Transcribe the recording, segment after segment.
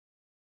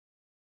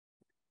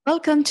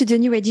Welcome to the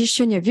new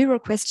edition of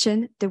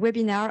Euroquestions, the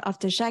webinar of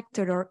the Jacques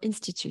Delors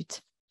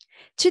Institute.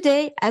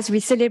 Today, as we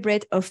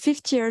celebrate our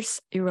 50th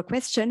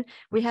Euroquestion,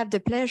 we have the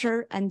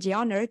pleasure and the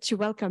honor to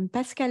welcome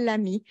Pascal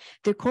Lamy,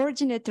 the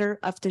coordinator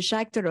of the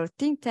Jacques Delors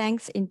think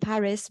tanks in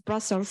Paris,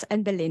 Brussels,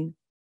 and Berlin.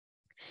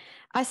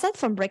 Aside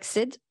from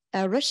Brexit,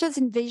 Russia's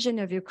invasion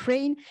of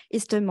Ukraine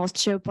is the most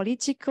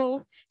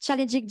geopolitical,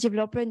 challenging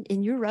development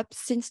in Europe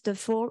since the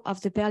fall of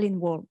the Berlin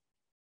Wall.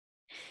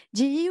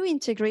 The EU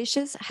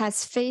integration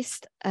has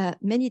faced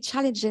many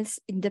challenges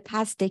in the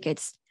past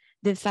decades.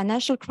 The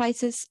financial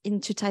crisis in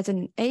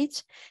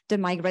 2008, the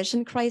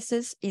migration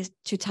crisis in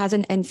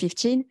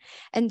 2015,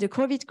 and the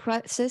COVID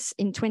crisis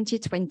in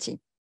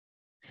 2020.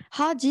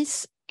 How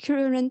this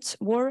current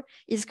war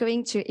is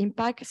going to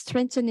impact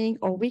strengthening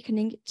or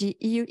weakening the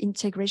EU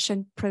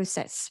integration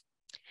process.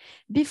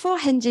 Before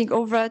handing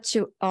over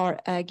to our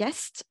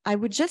guest, I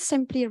would just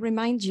simply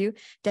remind you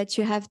that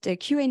you have the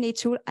Q&A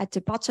tool at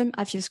the bottom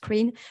of your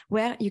screen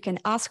where you can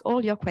ask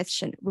all your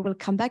questions. We will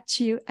come back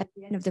to you at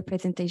the end of the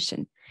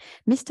presentation.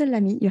 Mr.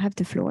 Lamy, you have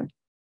the floor.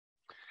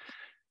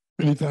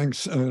 Many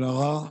thanks,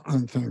 Lara,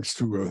 and thanks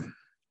to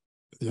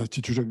the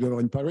Institut Jacques Delors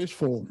in Paris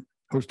for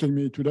hosting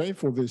me today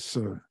for this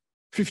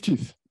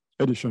 50th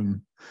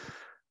edition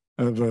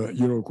of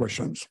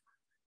Euroquestions.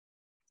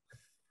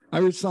 I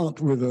will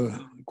start with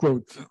a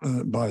quote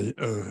by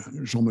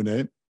Jean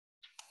Monnet,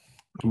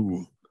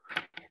 who,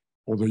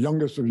 for the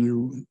youngest of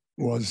you,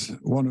 was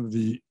one of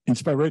the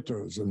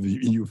inspirators of the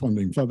EU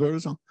founding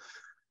fathers.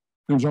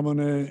 And Jean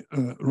Monnet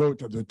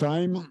wrote at the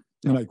time,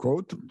 and I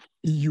quote,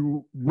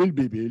 "EU will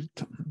be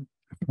built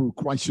through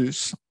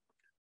crisis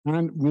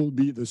and will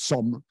be the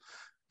sum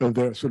of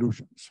their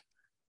solutions."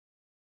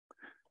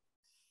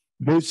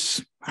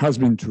 This has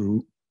been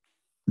true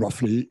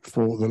roughly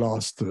for the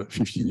last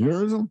 15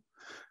 years.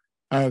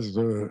 As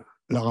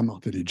Lara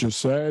Martelly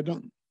just said,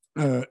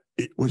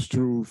 it was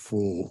true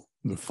for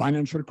the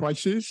financial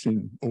crisis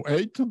in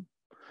 2008,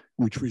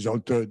 which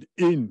resulted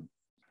in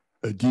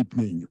a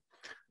deepening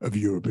of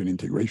European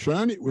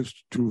integration. It was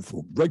true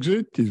for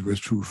Brexit. It was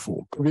true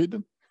for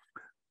COVID.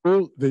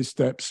 All these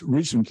steps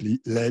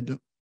recently led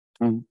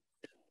to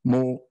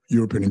more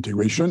European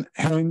integration,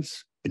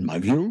 hence, in my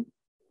view,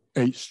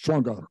 a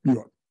stronger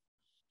Europe.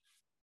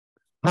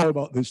 How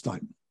about this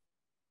time?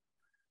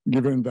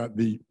 Given that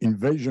the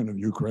invasion of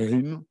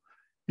Ukraine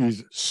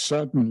is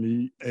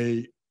certainly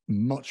a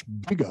much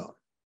bigger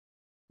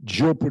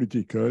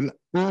geopolitical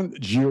and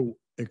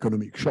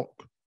geoeconomic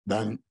shock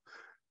than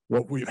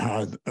what we've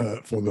had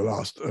for the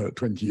last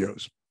 20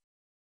 years.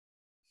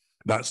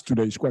 That's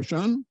today's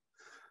question.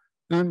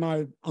 And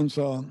my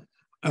answer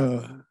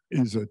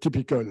is a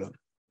typical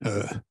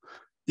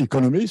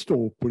economist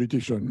or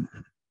politician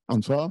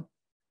answer.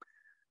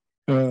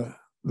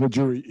 The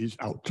jury is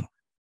out.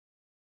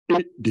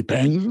 It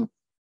depends,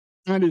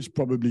 and it's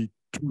probably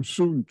too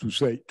soon to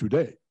say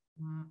today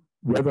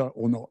whether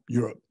or not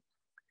Europe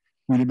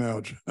will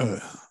emerge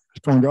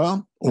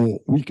stronger or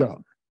weaker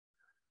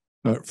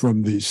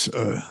from this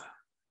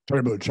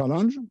terrible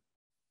challenge,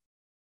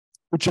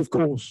 which of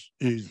course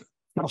is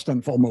first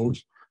and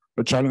foremost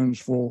a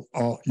challenge for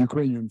our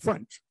Ukrainian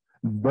friends.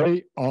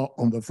 They are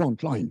on the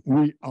front line.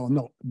 We are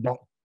not.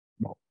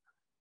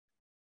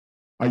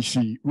 I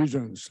see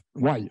reasons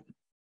why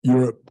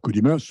Europe could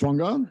emerge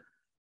stronger.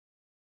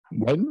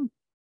 When,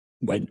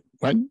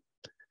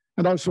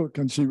 and also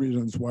can see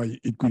reasons why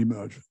it could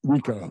emerge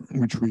weaker,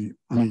 which we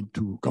need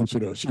to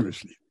consider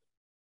seriously.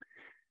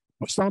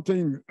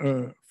 Starting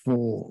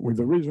with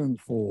the reason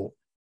for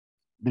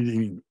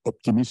being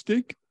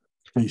optimistic,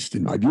 at least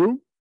in my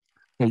view,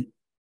 a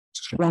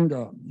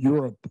stronger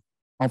Europe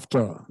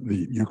after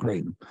the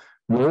Ukraine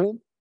war,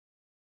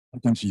 I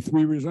can see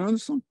three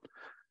reasons.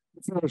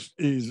 First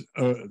is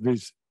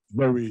this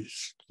very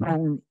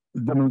strong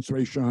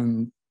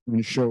demonstration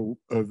and show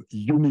of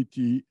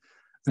unity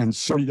and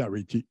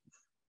solidarity.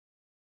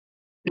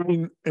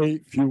 In a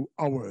few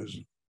hours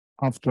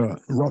after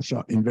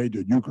Russia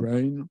invaded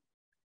Ukraine,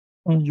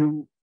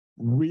 EU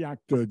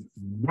reacted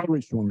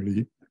very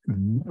strongly,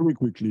 very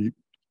quickly,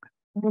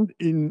 and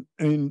in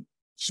a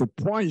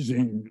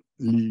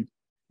surprisingly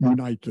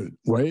united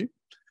way.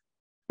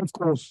 Of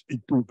course,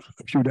 it took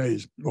a few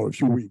days or a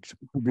few weeks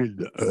to build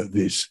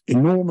this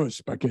enormous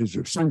package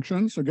of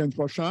sanctions against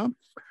Russia.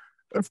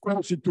 Of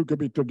course, it took a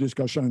bit of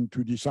discussion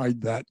to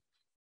decide that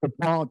a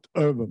part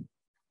of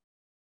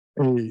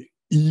a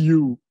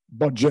EU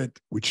budget,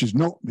 which is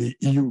not the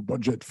EU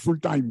budget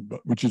full-time,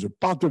 but which is a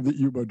part of the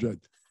EU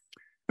budget,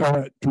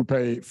 to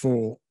pay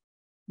for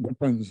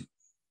weapons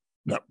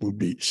that would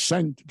be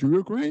sent to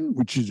Ukraine,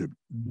 which is a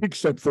big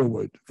step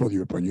forward for the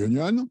European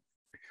Union.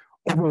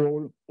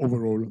 Overall,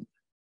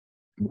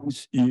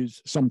 this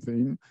is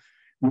something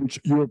which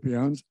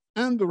Europeans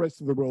and the rest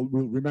of the world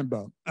will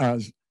remember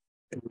as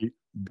a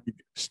big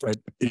step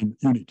in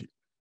unity.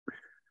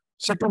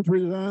 Second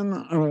reason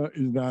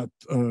is that,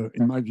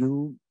 in my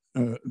view,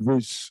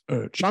 this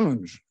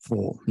challenge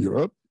for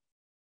Europe,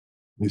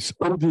 this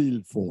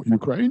ordeal for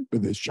Ukraine,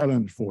 but this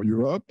challenge for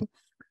Europe,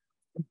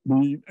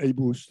 be a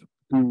boost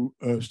to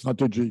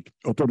strategic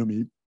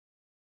autonomy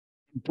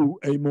to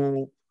a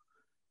more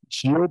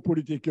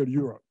geopolitical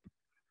Europe,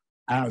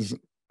 as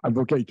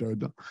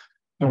advocated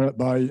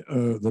by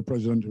the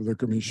President of the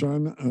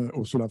Commission,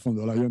 Ursula von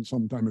der Leyen,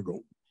 some time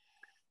ago.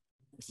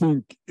 I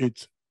think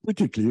it's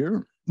pretty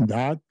clear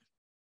that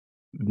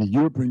the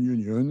European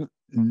Union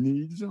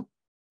needs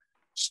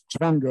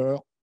stronger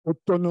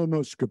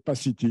autonomous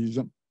capacities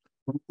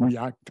to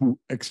react to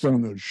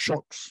external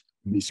shocks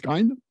of this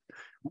kind,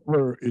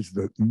 whether it's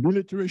the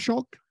military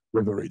shock,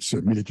 whether it's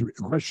a military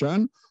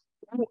aggression,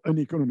 or an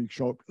economic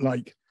shock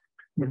like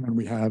the one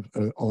we have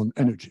on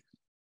energy.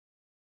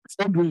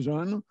 Third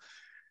reason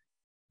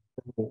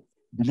for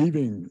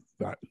believing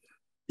that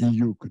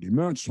EU could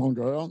emerge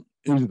stronger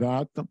is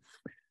that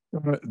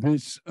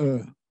this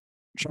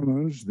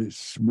challenge,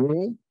 this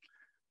war,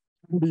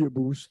 will be a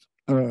boost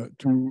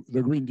to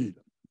the Green Deal,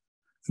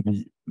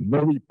 the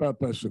very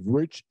purpose of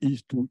which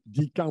is to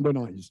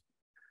decarbonize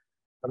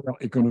our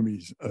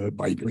economies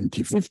by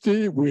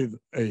 2050 with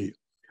a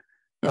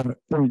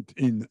point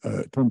in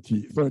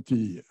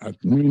 2030 at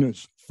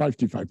minus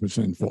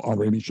 55% for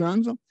our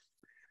emissions.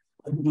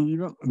 I believe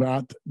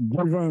that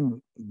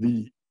given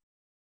the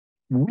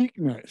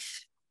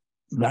weakness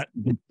that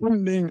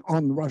depending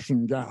on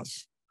Russian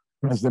gas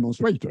has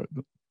demonstrated,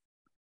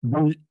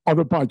 the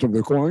other part of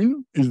the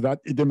coin is that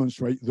it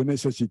demonstrates the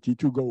necessity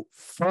to go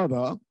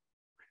further,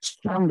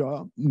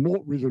 stronger,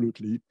 more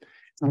resolutely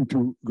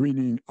into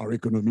greening our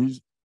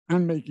economies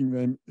and making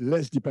them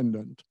less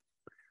dependent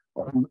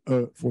on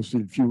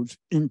fossil fuels,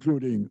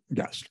 including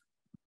gas.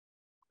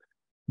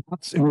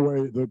 That's in a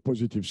way the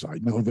positive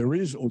side. Now, there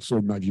is also,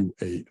 in my view,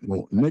 a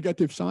more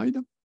negative side.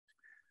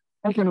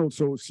 I can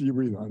also see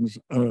reasons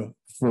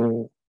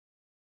for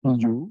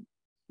EU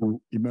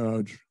to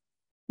emerge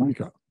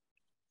weaker,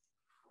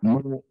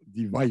 more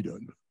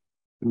divided,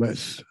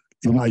 less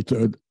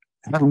united,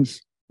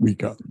 hence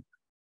weaker.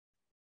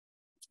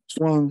 This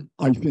one,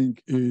 I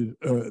think, is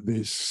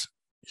this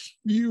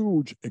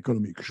huge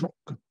economic shock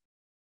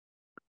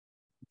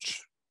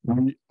which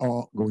we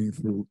are going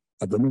through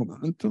at the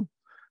moment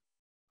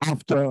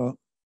after a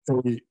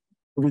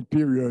COVID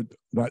period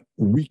that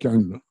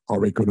weakened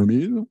our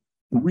economies.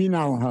 We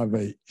now have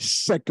a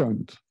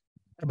second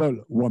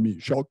double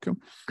whammy shock,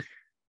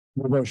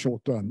 whether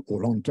short-term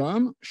or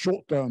long-term.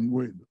 Short-term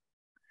with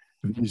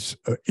this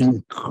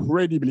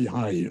incredibly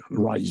high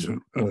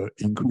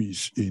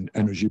increase in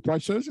energy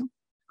prices,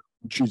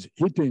 which is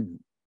hitting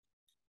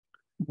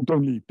not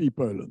only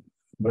people,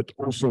 but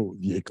also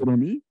the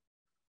economy,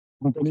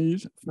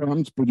 companies,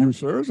 firms,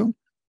 producers,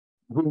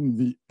 whom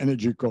the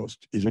energy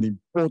cost is an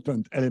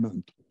important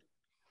element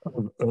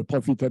of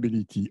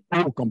profitability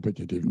or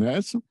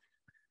competitiveness.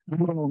 In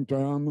the long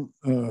term,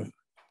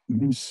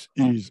 this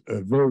is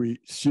a very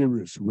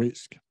serious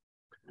risk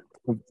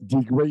of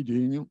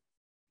degrading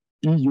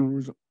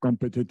EU's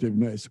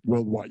competitiveness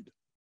worldwide.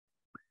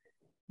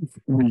 If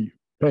we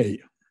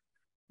pay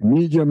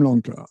medium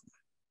long term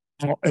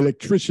our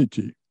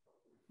electricity,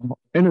 our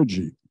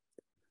energy,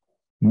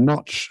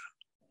 much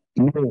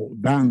more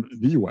than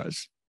the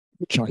US,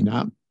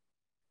 China,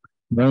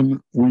 then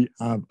we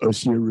have a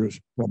serious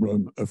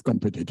problem of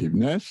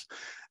competitiveness.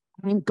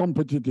 And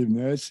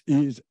competitiveness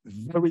is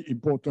very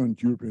important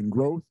to European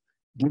growth,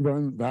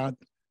 given that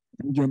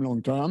medium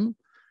long term,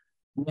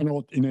 we are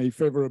not in a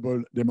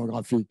favorable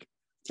demographic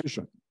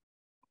position.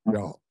 We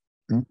are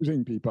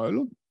losing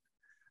people.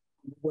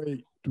 The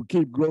way to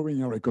keep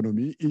growing our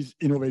economy is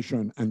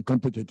innovation and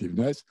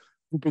competitiveness.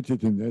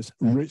 Competitiveness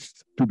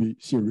risks to be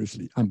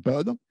seriously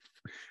hampered.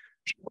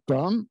 Short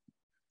term,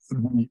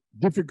 the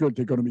difficult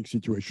economic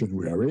situation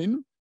we are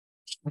in,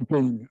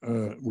 starting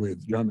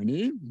with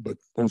Germany, but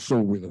also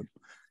with a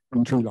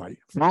country like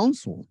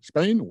France or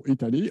Spain or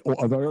Italy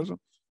or others,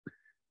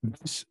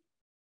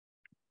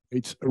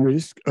 it's a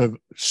risk of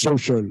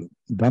social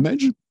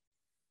damage.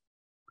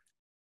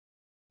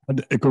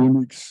 And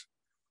economics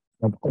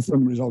have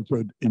often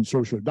resulted in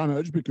social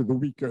damage because the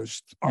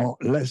weakest are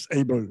less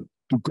able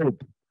to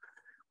cope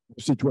with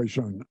the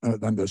situation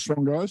than the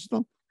strongest.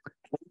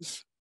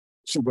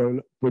 Civil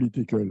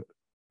political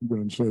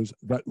influences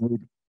that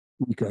would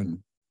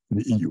weaken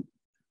the EU.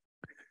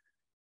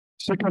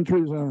 Second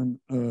reason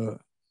for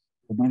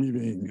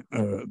believing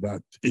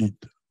that it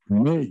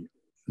may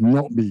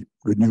not be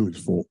good news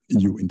for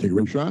EU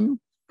integration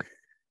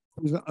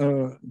is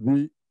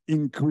the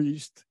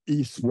increased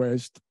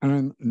East-West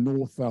and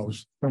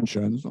North-South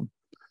tensions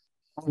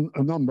on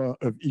a number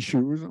of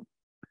issues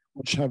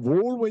which have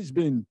always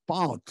been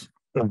part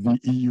of the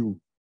EU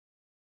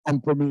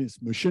compromise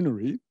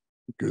machinery,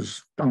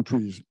 because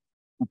countries,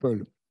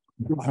 people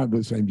don't have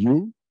the same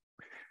view.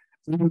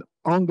 And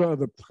under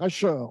the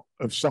pressure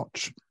of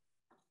such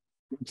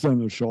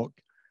external shock,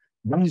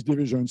 these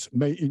divisions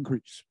may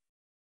increase.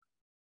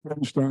 For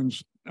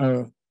instance,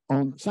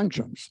 on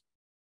sanctions,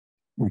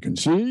 we can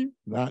see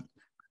that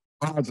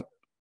as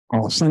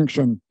our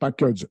sanction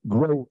package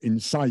grow in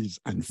size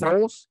and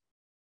force,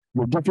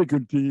 the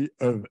difficulty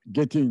of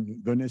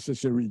getting the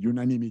necessary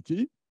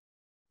unanimity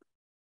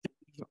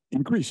is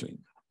increasing.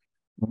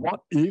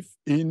 What if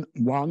in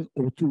one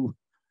or two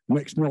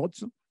next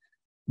notes,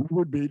 we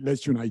would be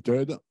less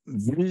united.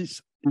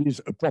 This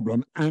is a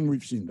problem, and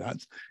we've seen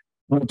that,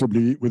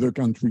 notably with a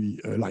country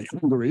like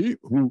Hungary,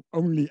 who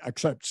only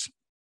accepts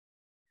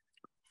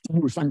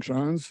EU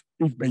sanctions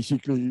if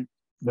basically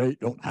they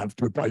don't have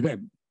to apply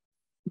them,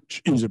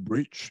 which is a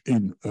breach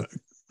in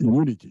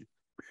unity.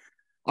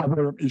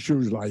 Other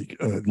issues like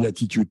the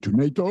attitude to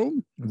NATO,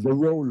 the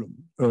role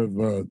of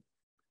the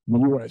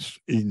US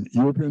in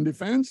European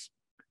defense,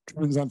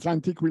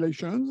 transatlantic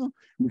relations.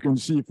 We can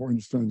see, for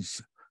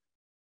instance,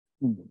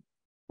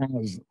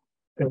 as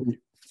a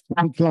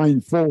front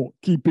line for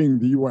keeping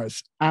the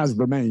US as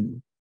the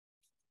main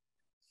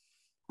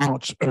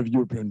arch of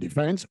European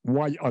defense,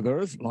 while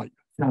others, like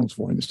France,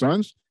 for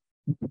instance,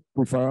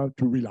 prefer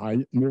to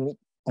rely more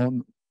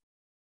on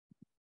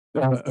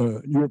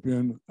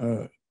European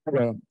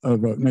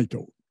of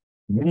NATO.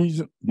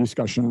 These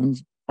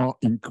discussions are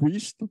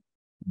increased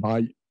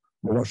by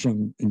the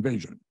Russian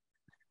invasion.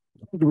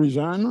 The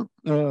reason,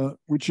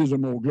 which is a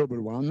more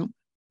global one,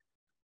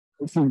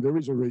 I think there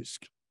is a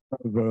risk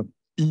of the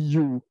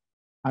EU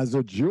as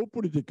a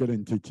geopolitical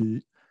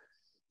entity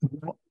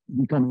not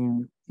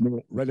becoming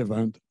more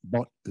relevant,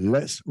 but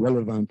less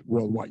relevant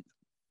worldwide.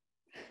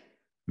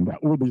 And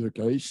that will be the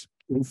case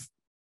if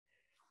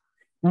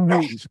EU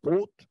is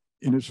caught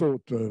in a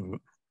sort of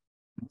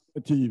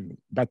relative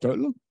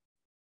battle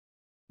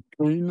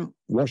between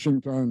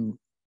Washington,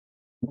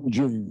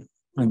 Beijing,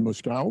 and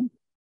Moscow,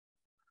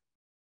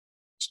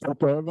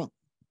 sort of the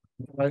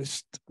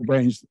West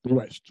against the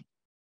West.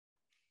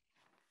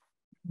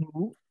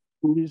 EU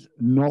is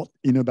not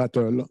in a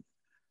battle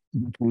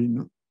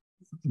between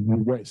the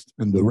West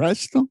and the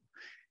rest.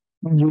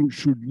 EU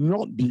should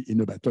not be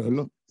in a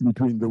battle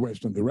between the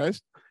West and the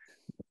rest.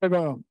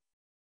 Whatever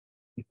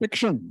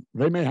fiction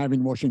they may have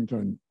in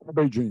Washington,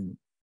 Beijing,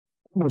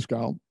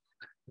 Moscow,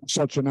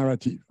 such a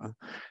narrative,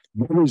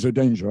 there is a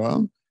danger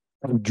of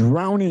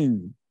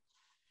drowning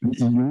the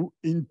EU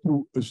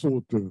into a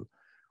sort of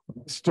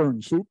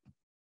Western soup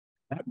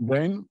that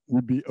then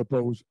would be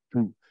opposed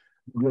to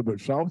the global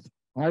South.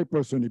 I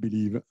personally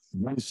believe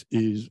this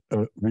is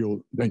a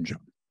real danger.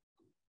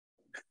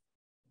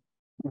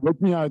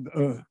 Let me add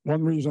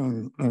one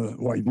reason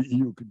why the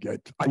EU could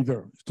get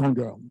either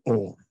stronger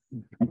or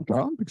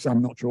weaker, because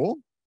I'm not sure.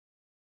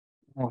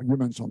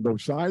 Arguments on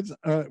both sides,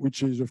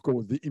 which is, of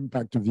course, the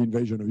impact of the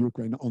invasion of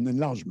Ukraine on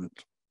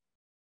enlargement.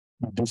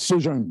 The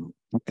decision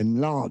to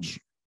enlarge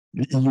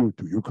the EU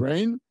to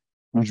Ukraine,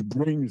 which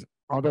brings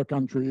other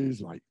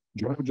countries like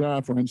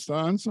Georgia, for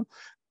instance,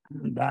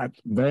 that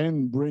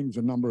then brings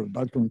a number of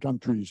Balkan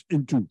countries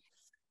into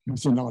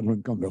this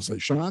enlargement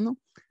conversation,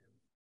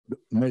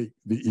 make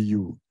the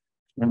EU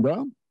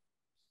stronger.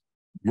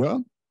 Yeah,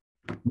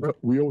 but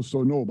we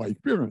also know by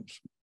experience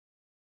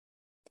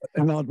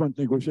enlargement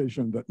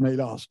negotiation that may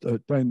last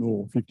 10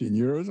 or 15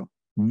 years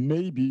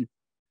may be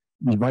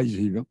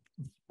divisive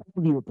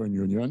for the European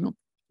Union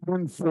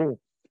and for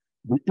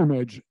the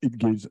image it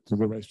gives to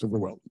the rest of the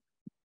world.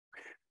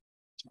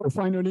 So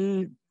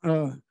finally,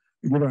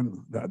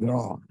 given that there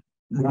are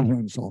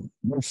reasons on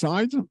both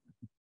sides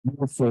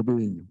for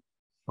being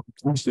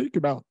optimistic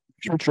about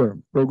future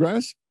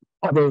progress,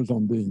 others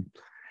on being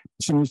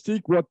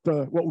pessimistic, what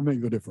will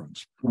make the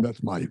difference? And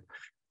that's my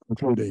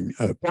concluding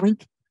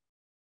point.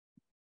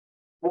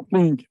 I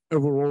think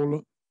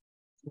overall,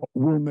 what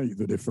will make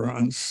the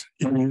difference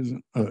is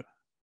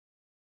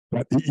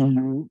that the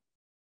EU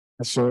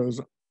asserts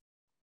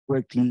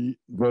correctly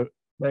the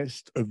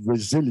test of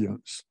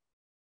resilience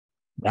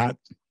that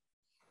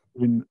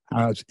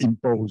has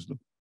imposed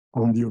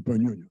on the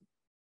European Union.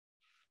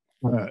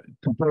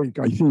 To take,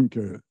 I think,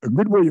 a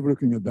good way of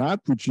looking at that,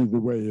 which is the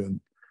way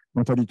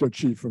Nathalie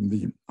Tocci from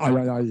the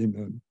III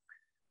in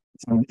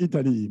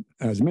Italy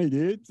has made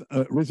it,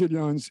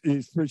 resilience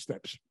is 3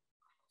 steps.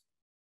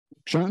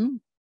 Action,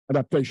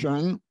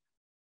 adaptation,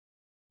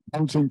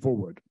 bouncing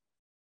forward.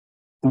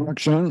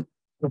 Action,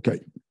 okay.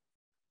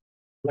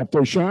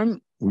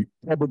 Adaptation, we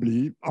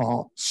probably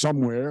are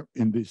somewhere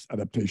in this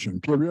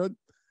adaptation period.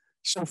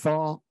 So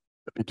far,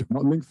 a bit of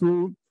modeling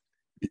through,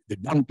 a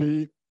bit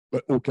bumpy,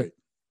 but okay.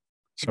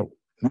 So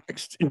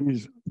next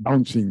is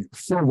bouncing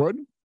forward.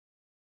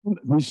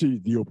 This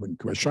is the open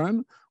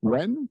question.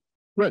 When?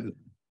 Well,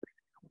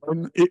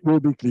 when it will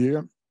be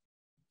clear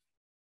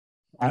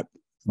that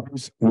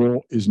this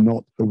war is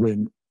not a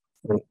win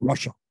for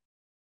Russia,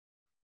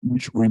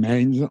 which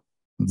remains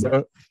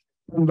the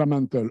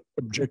fundamental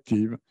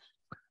objective of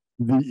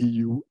the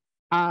EU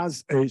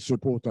as a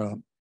supporter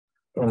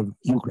of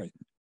Ukraine.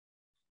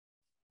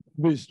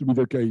 This to be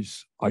the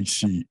case, I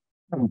see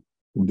 2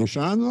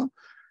 conditions.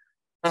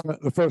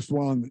 The first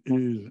one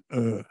is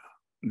the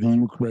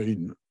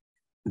Ukraine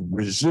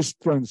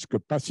resistance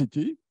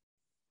capacity,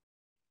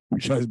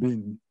 which has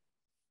been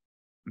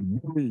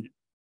very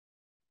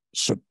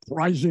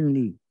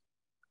surprisingly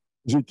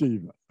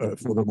positive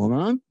for the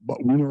moment,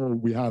 but we know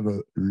we have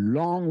a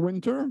long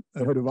winter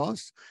ahead of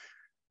us.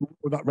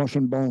 That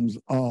Russian bombs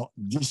are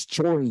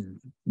destroying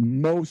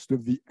most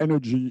of the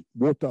energy,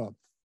 water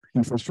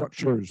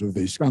infrastructures of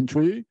this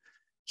country.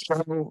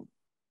 So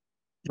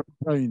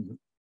Ukraine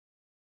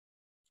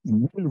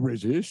will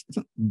resist,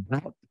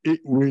 but it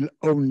will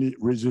only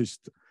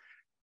resist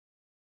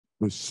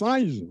the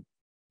size of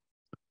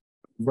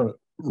the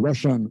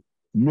Russian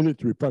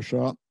military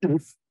pressure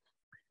if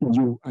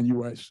EU and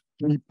US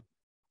keep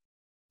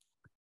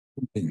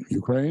in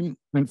Ukraine.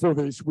 And for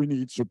this, we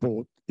need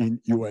support in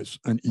US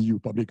and EU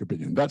public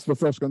opinion. That's the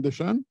first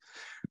condition.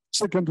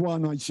 Second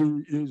one I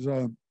see is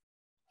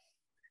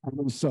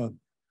this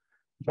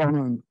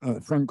German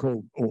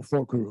Franco or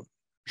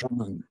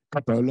Franco-German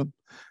couple,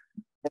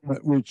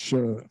 which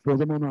for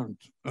the moment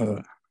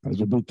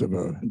has a bit of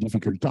a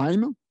difficult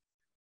time.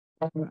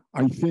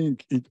 I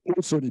think it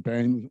also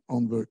depends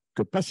on the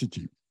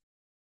capacity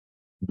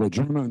of the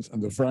Germans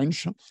and the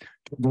French to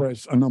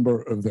address a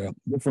number of their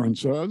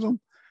differences,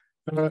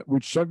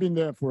 which have been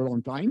there for a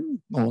long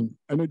time on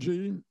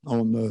energy,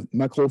 on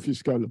macro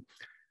fiscal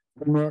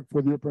framework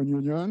for the European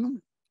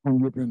Union, on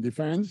European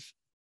defense,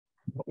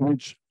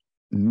 which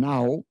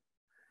now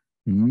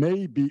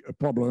may be a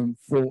problem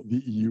for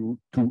the EU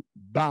to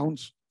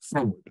bounce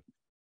forward.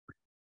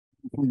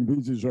 I think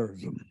this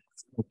deserves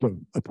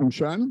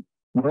attention,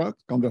 work,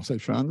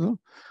 conversation.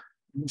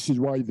 This is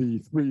why the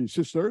three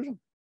sisters,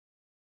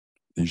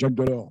 the Jacques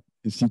Delors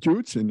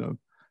Institutes in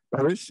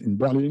Paris, in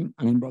Berlin,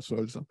 and in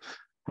Brussels,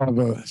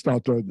 have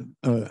started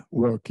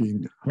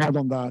working hard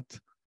on that.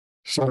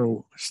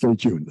 So stay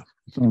tuned.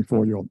 Thanks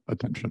for your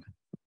attention.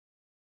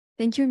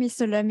 Thank you,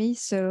 Mr. Lamy,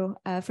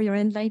 for your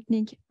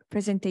enlightening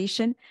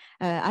presentation.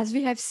 As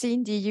we have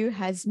seen, the EU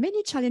has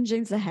many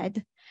challenges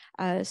ahead.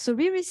 So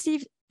we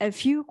received a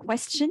few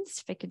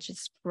questions. If I could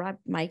just grab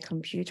my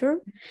computer.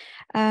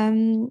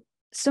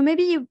 So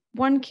maybe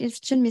one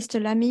question,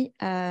 Mr. Lamy.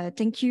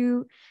 Thank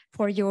you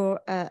for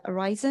your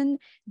horizon.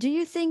 Do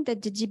you think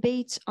that the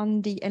debate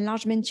on the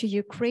enlargement to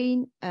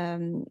Ukraine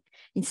in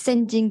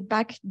sending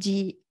back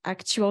the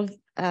actual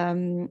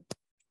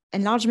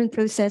enlargement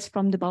process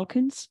from the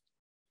Balkans?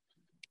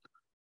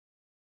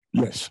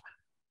 Yes.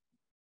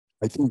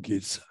 I think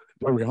it's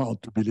very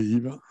hard to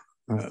believe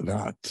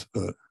that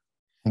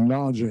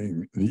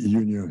enlarging the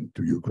Union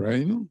to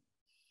Ukraine,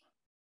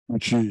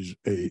 which is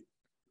a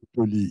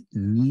totally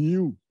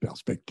new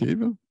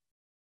perspective.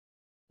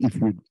 If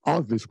we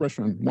asked this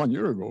question 1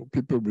 year ago,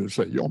 people will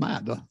say, you're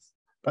mad.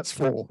 That's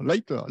for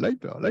later.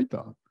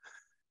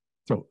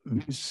 So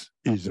this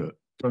is a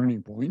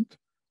turning point,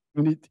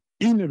 and it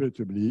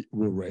inevitably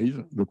will raise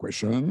the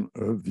question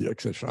of the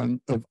accession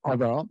of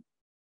other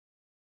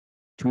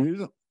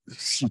countries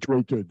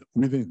situated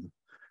within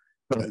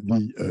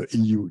the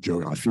EU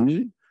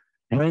geography,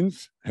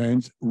 hence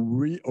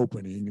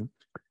reopening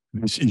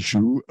this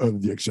issue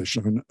of the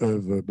accession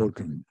of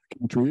Balkan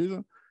countries.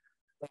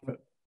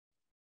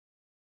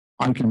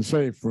 I can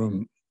say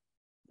from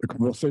the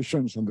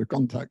conversations and the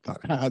contact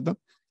I've had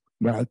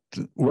that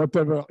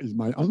whatever is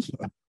my answer,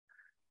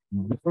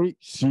 they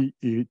see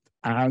it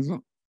as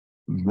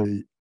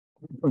the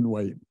open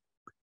way,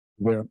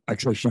 their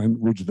accession,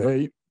 which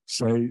they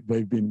say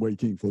they've been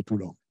waiting for too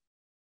long.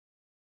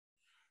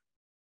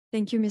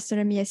 Thank you, Mr.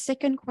 Lamy. A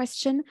second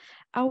question,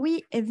 are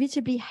we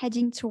inevitably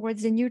heading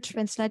towards a new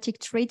transatlantic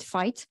trade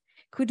fight?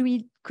 Could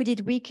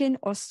it weaken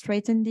or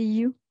strengthen the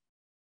EU?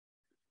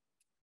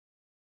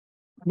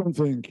 I don't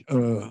think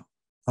the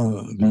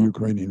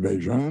Ukraine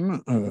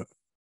invasion,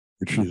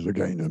 which is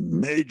again a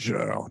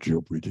major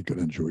geopolitical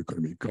and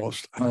geoeconomic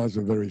cost, has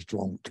a very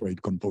strong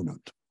trade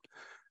component.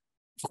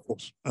 Of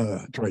course,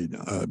 trade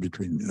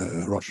between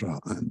Russia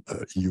and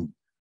EU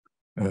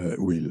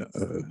will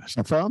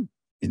suffer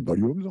in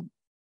volumes.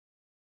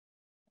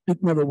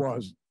 It never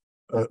was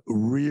a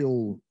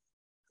real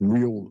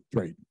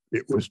trade.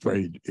 It was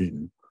trade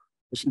in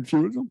fossil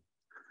fuels.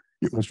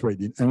 It was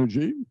trade in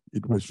energy.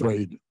 It was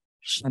trade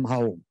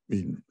somehow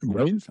in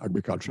grains,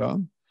 agriculture,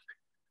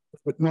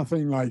 but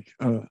nothing like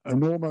a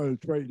normal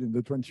trade in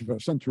the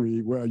 21st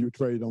century where you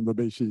trade on the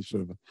basis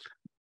of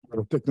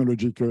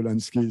technological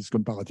and skills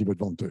comparative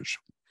advantage.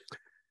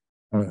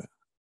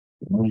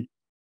 We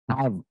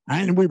have,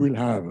 and we will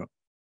have,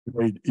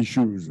 trade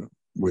issues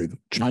with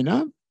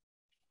China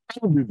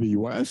and with the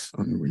US,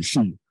 and we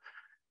see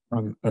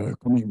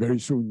coming very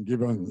soon,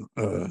 given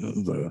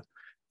the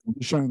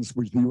conditions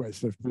which the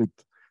US have put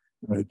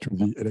to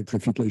the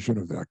electrification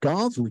of their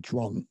cars, which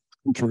run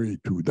contrary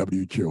to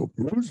WTO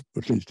rules,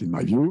 at least in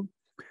my view.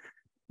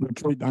 The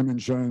trade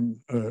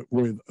dimension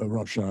with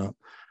Russia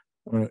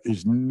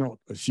is not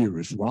a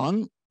serious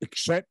one,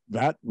 except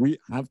that we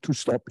have to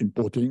stop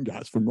importing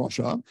gas from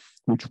Russia,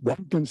 which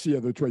one can see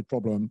as a trade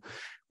problem,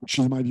 which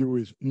in my view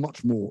is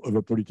much more of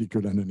a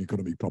political and an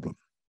economic problem.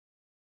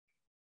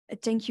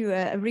 Thank you.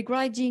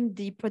 Regarding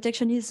the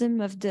protectionism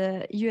of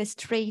the US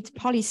trade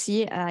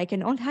policy, I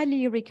can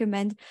highly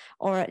recommend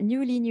our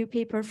new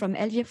paper from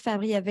Elvire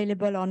Fabry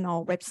available on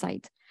our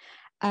website.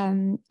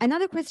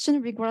 Another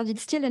question regarding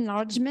still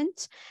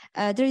enlargement.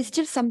 There is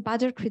still some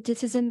broader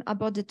criticism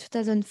about the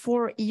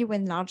 2004 EU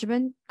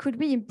enlargement. Could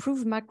we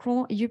improve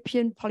Macron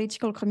European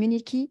political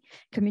community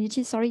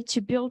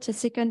to build a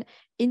second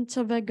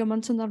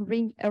intergovernmental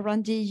ring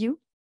around the EU,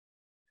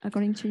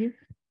 according to you?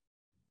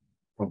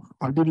 Well,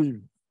 I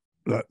believe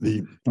that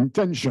the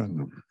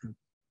intention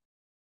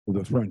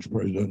the French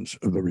President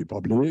of the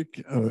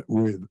Republic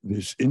with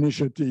this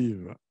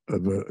initiative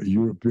of the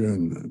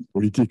European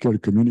political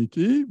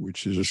community,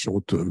 which is a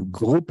sort of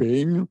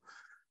grouping,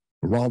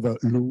 rather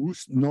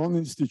loose,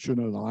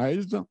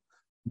 non-institutionalized,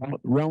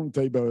 round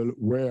table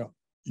where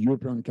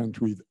European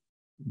countries,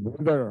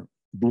 whether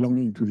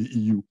belonging to the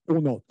EU or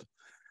not,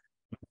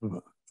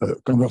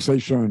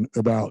 conversation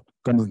about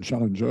common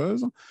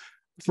challenges.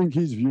 I think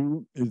his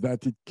view is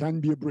that it can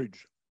be a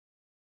bridge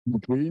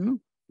between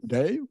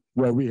today,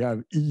 where we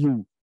have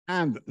EU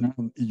and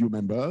non-EU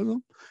members,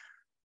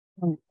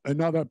 to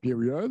another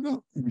period,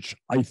 which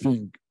I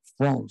think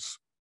France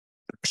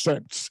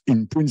accepts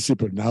in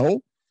principle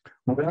now,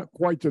 where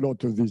quite a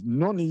lot of these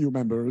non-EU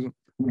members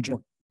will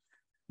join.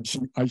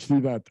 I see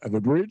that as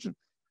a bridge.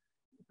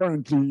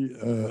 Currently,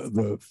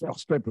 the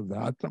first step of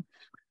that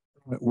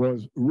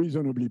was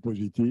reasonably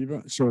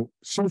positive. So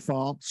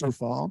far,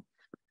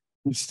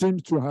 it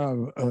seems to have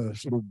a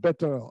sort of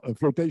better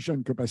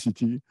flotation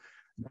capacity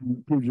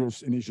than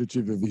previous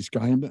initiatives of this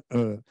kind,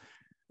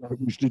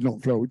 which did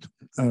not float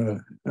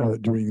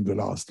during the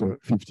last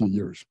 50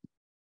 years.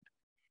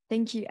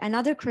 Thank you.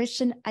 Another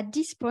question. At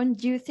this point,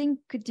 do you think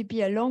could there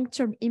be a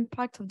long-term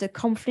impact of the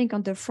conflict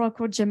on the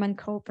Franco-German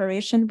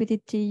cooperation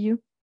within the EU?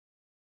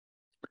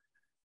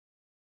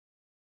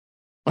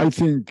 I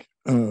think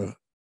it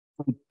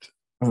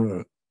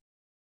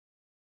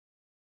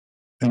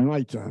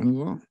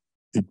enlightens,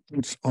 it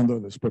puts under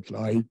the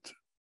spotlight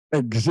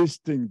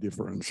existing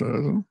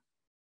differences.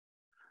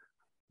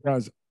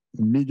 As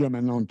medium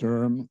and long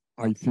term,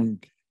 I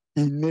think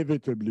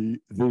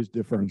inevitably these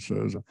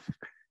differences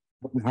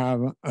will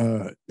have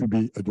to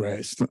be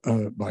addressed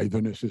by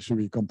the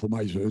necessary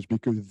compromises,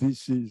 because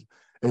this is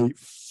a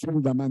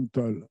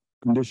fundamental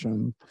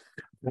condition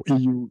for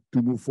EU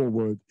to move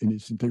forward in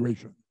its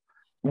integration.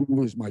 And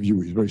this, my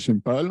view, is very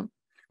simple.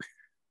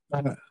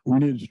 We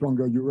need a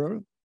stronger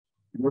Europe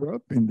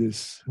in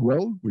this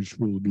world, which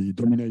will be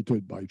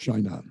dominated by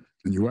China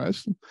and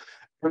US.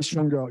 A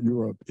stronger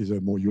Europe is a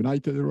more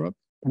united Europe.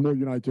 A more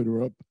united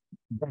Europe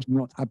does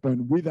not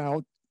happen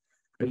without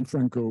a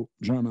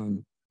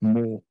Franco-German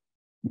more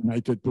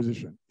united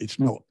position. It's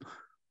not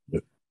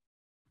the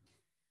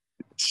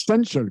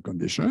essential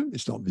condition,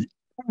 it's not the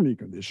only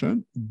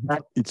condition,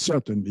 but it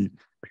certainly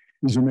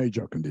is a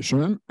major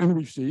condition. And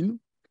we've seen,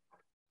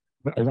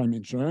 as I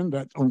mentioned,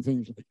 that on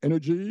things like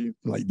energy,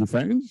 like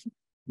defense,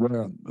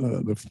 where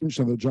the French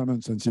and the German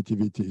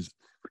sensitivities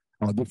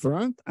are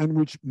different and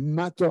which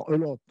matter a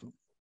lot for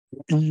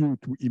EU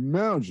to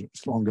emerge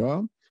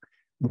stronger,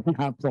 we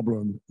have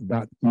problems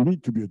that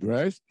need to be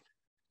addressed.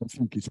 I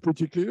think it's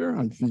pretty clear.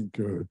 I think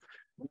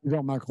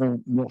neither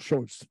Macron nor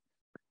Scholz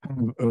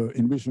have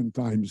in recent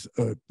times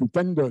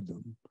pretended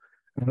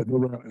that there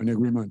were an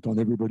agreement on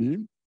everybody.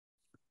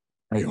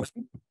 I hope,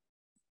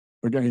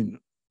 again,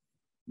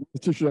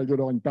 Jacques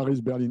Delors in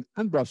Paris, Berlin,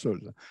 and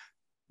Brussels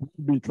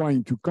will be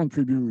trying to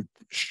contribute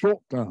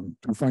short-term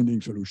to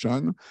finding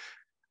solution.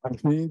 I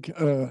think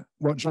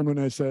what Jean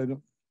Monnet said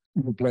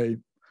will play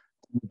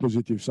on the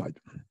positive side.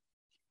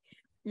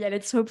 Yeah,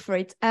 let's hope for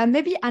it.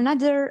 Maybe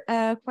another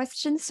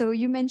question. So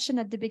you mentioned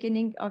at the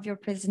beginning of your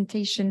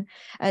presentation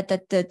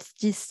that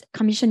this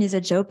commission is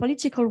a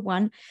geopolitical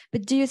one,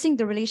 but do you think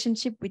the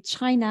relationship with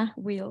China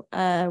will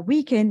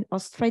weaken or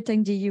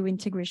strengthen the EU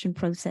integration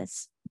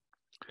process?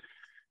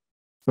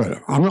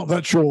 Well, I'm not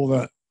that sure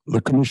that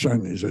the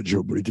commission is a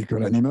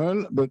geopolitical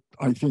animal, but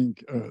I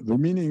think the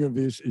meaning of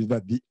this is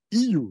that the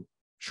EU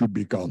should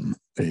become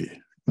a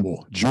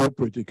more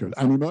geopolitical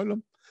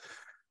animal.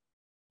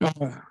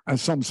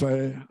 As some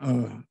say,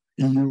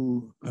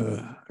 EU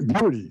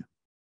glory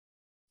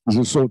is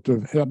a sort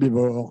of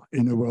herbivore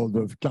in a world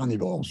of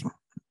carnivores.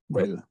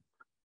 Well,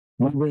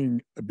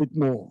 moving a bit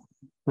more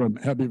from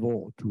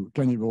herbivore to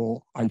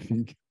carnivore, I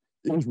think,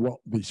 is what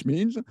this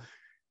means.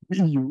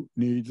 The EU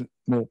needs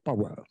more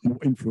power, more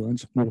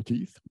influence, more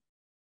teeth,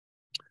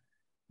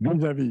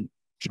 vis-à-vis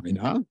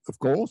China, of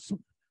course,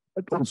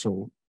 but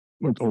also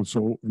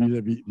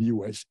vis-à-vis the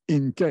US,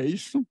 in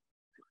case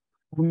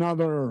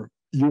another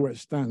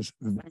US stance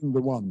than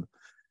the one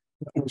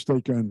that was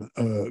taken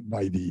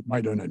by the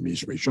Biden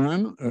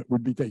administration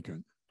would be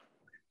taken.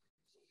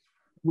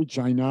 With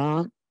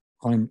China,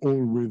 I'm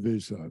all with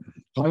this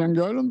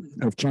triangle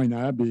of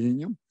China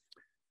being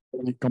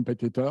a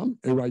competitor,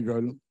 a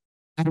rival,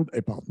 and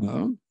a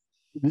partner.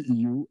 The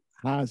EU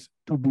has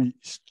to be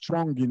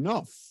strong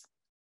enough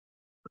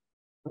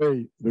to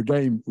play the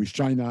game with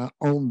China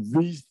on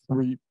these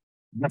three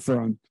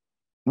different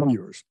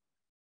layers.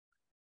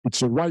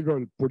 It's a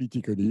rival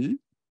politically.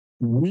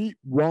 We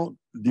want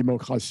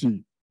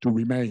democracy to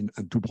remain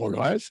and to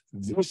progress.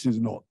 This is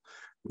not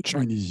the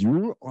Chinese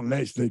view,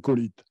 unless they call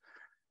it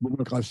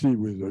democracy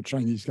with the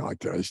Chinese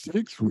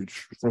characteristics,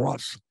 which for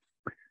us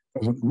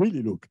doesn't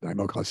really look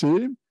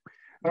democracy.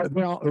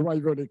 They are a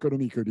rival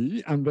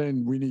economically, and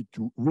then we need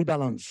to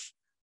rebalance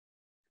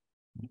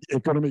the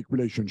economic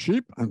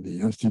relationship, and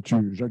the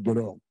Institute Jacques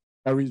Delors,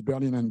 Paris,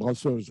 Berlin, and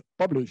Brussels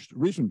published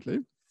recently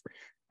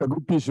a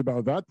good piece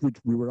about that, which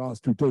we were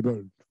asked to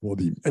table for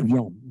the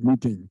Evian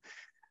meeting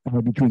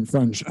between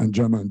French and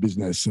German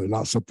business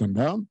last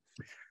September.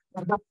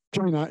 But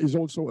China is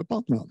also a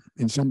partner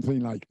in something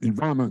like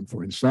environment,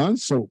 for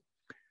instance. So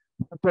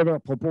whatever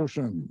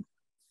proportion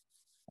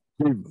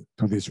give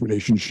to this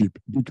relationship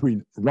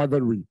between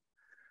rivalry,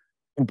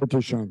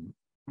 competition,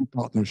 and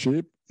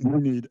partnership, we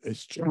need a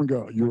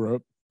stronger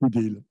Europe to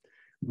deal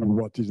with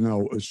what is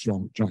now a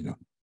strong China.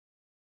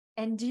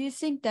 And do you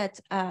think that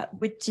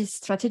with this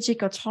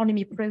strategic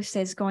autonomy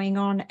process going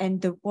on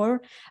and the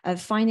war,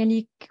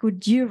 finally,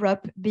 could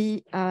Europe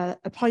be a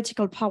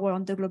political power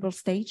on the global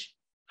stage?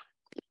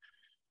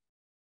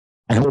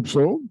 I hope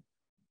so.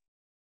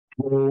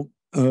 Well,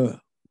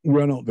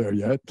 we're not there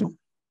yet.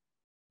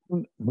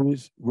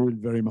 This will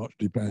very much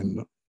depend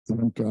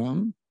long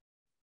term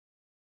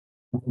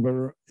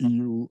whether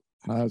EU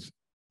has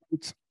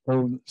its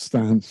own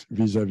stance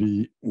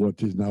vis-à-vis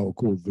what is now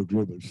called the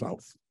Global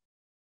South.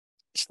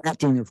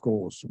 Starting, of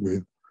course,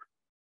 with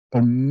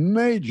a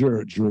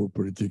major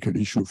geopolitical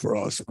issue for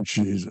us, which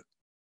is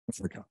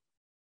Africa.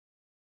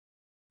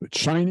 The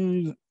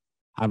Chinese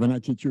have an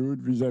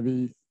attitude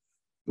vis-à-vis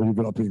the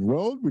developing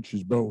world, which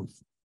is both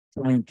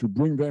trying to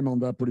bring them on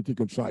their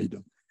political side,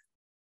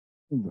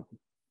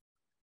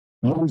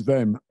 use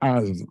them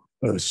as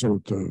a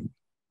sort of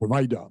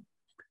provider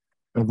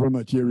of raw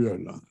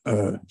material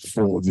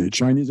for the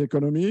Chinese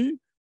economy.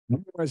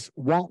 The US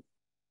want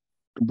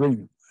to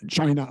bring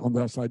China on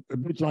their side, a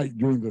bit like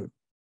during the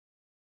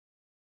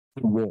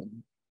war,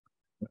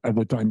 at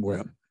the time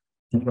where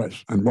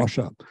US and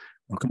Russia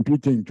are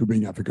competing to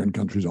bring African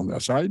countries on their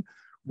side.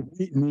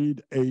 We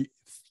need a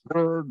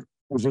third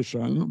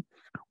position,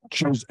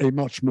 which is a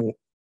much more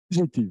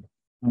positive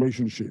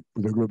relationship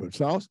with the Global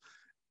South.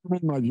 In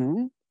my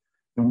view,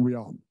 and we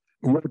are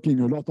working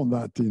a lot on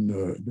that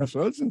in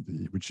Brussels,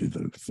 which is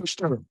the first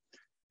term,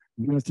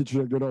 the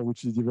Institute Jacques Delors,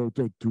 which is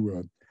devoted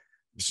to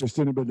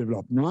sustainable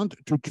development,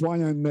 to try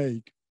and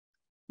make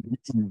the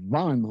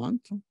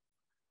environment,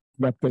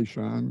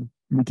 adaptation,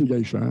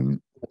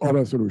 mitigation,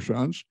 other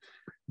solutions,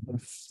 the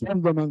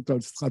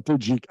fundamental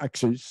strategic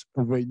axis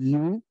of a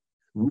new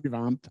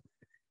revamped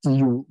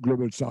EU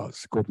Global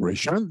South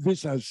cooperation.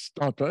 This has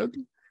started,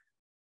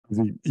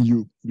 the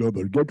EU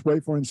Global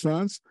Gateway, for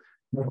instance,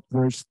 but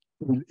there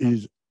still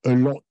is a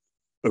lot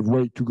of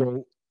way to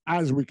go,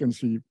 as we can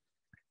see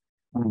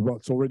with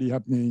what's already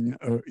happening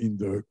in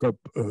the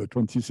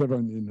COP27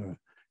 in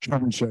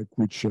Sharm el-Sheikh,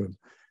 which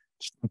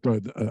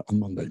started on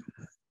Monday.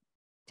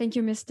 Thank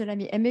you, Mr.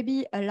 Lamy. And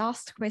maybe a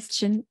last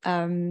question.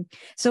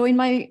 So in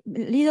my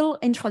little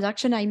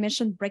introduction, I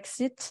mentioned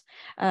Brexit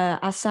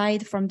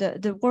aside from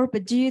the war,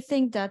 but do you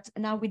think that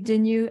now with the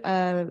new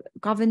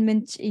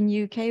government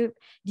in UK,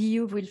 the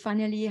EU will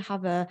finally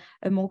have a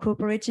more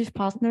cooperative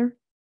partner?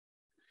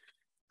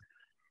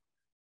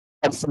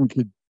 I think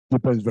it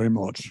depends very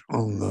much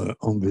on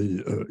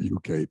the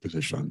UK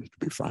position, to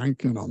be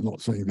frank, and I'm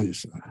not saying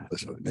this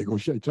as a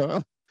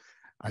negotiator.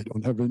 I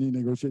don't have any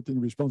negotiating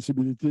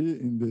responsibility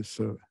in this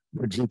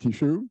Brexit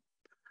issue.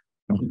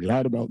 I'm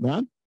glad about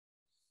that.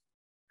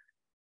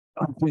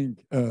 I think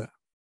there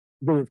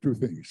are two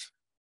things.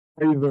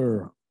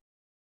 Either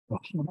a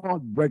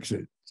hard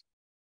Brexit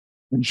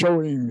and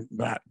showing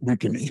that we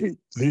can hit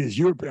these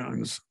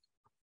Europeans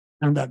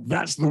and that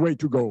that's the way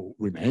to go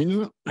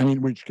remains, and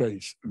in which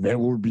case there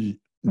will be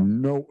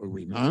no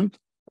agreement,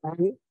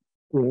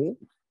 or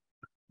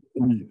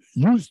we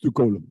used to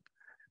call them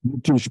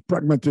British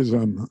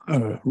pragmatism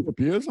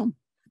appears, and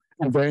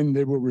then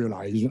they will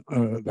realize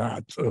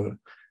that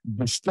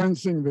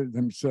distancing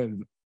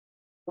themselves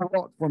a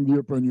lot from the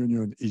European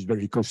Union is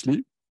very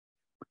costly.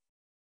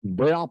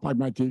 They are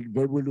pragmatic,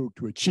 they will look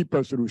to a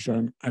cheaper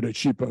solution, and a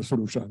cheaper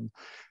solution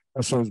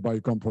solved by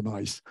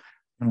compromise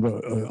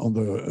on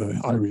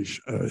the Irish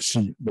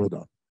Sea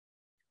border.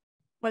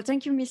 Well,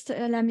 thank you,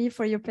 Mr. Lamy,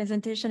 for your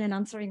presentation and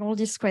answering all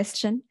these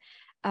questions.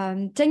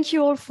 Thank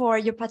you all for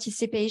your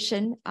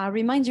participation. I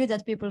remind you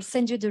that we will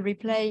send you the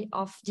replay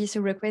of this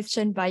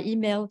Euroquestion by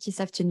email this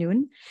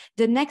afternoon.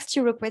 The next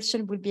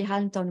Euroquestion will be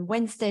held on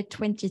Wednesday,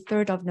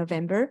 23rd of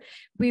November.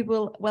 We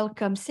will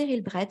welcome Cyril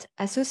Brett,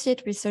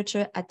 Associate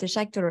Researcher at the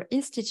Jacques Delors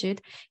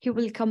Institute. He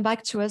will come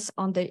back to us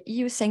on the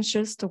EU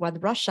sanctions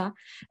toward Russia.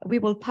 We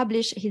will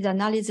publish his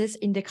analysis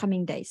in the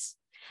coming days.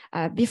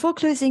 Before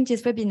closing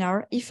this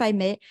webinar, if I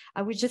may,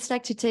 I would just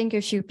like to thank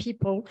a few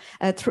people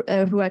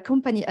who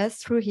accompany us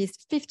through his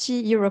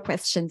 50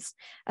 Euroquestions.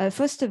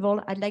 First of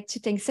all, I'd like to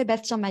thank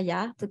Sébastien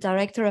Maillard, the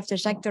director of the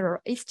Jacques Delors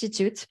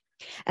Institute,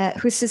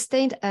 who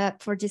sustained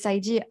for this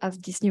idea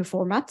of this new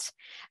format.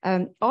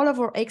 All of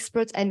our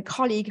experts and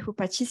colleagues who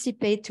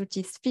participate to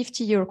this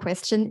 50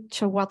 Euroquestion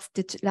towards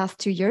the last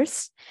 2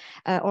 years.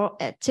 Our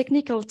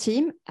technical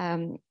team,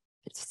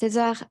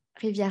 César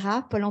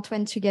Riviera,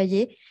 Paul-Antoine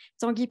Tugaillet,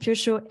 Tanguy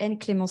Piochot, and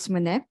Clémence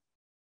Monet.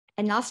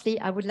 And lastly,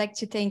 I would like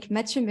to thank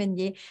Mathieu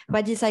Meunier, who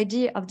had this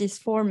idea of this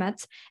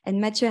format. And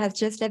Mathieu has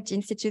just left the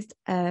Institute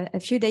a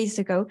few days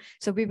ago.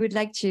 So we would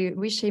like to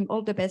wish him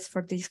all the best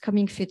for this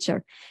coming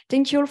future.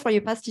 Thank you all for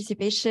your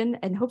participation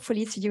and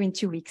hopefully see you in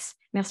 2 weeks.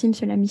 Merci,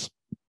 Monsieur Lamy.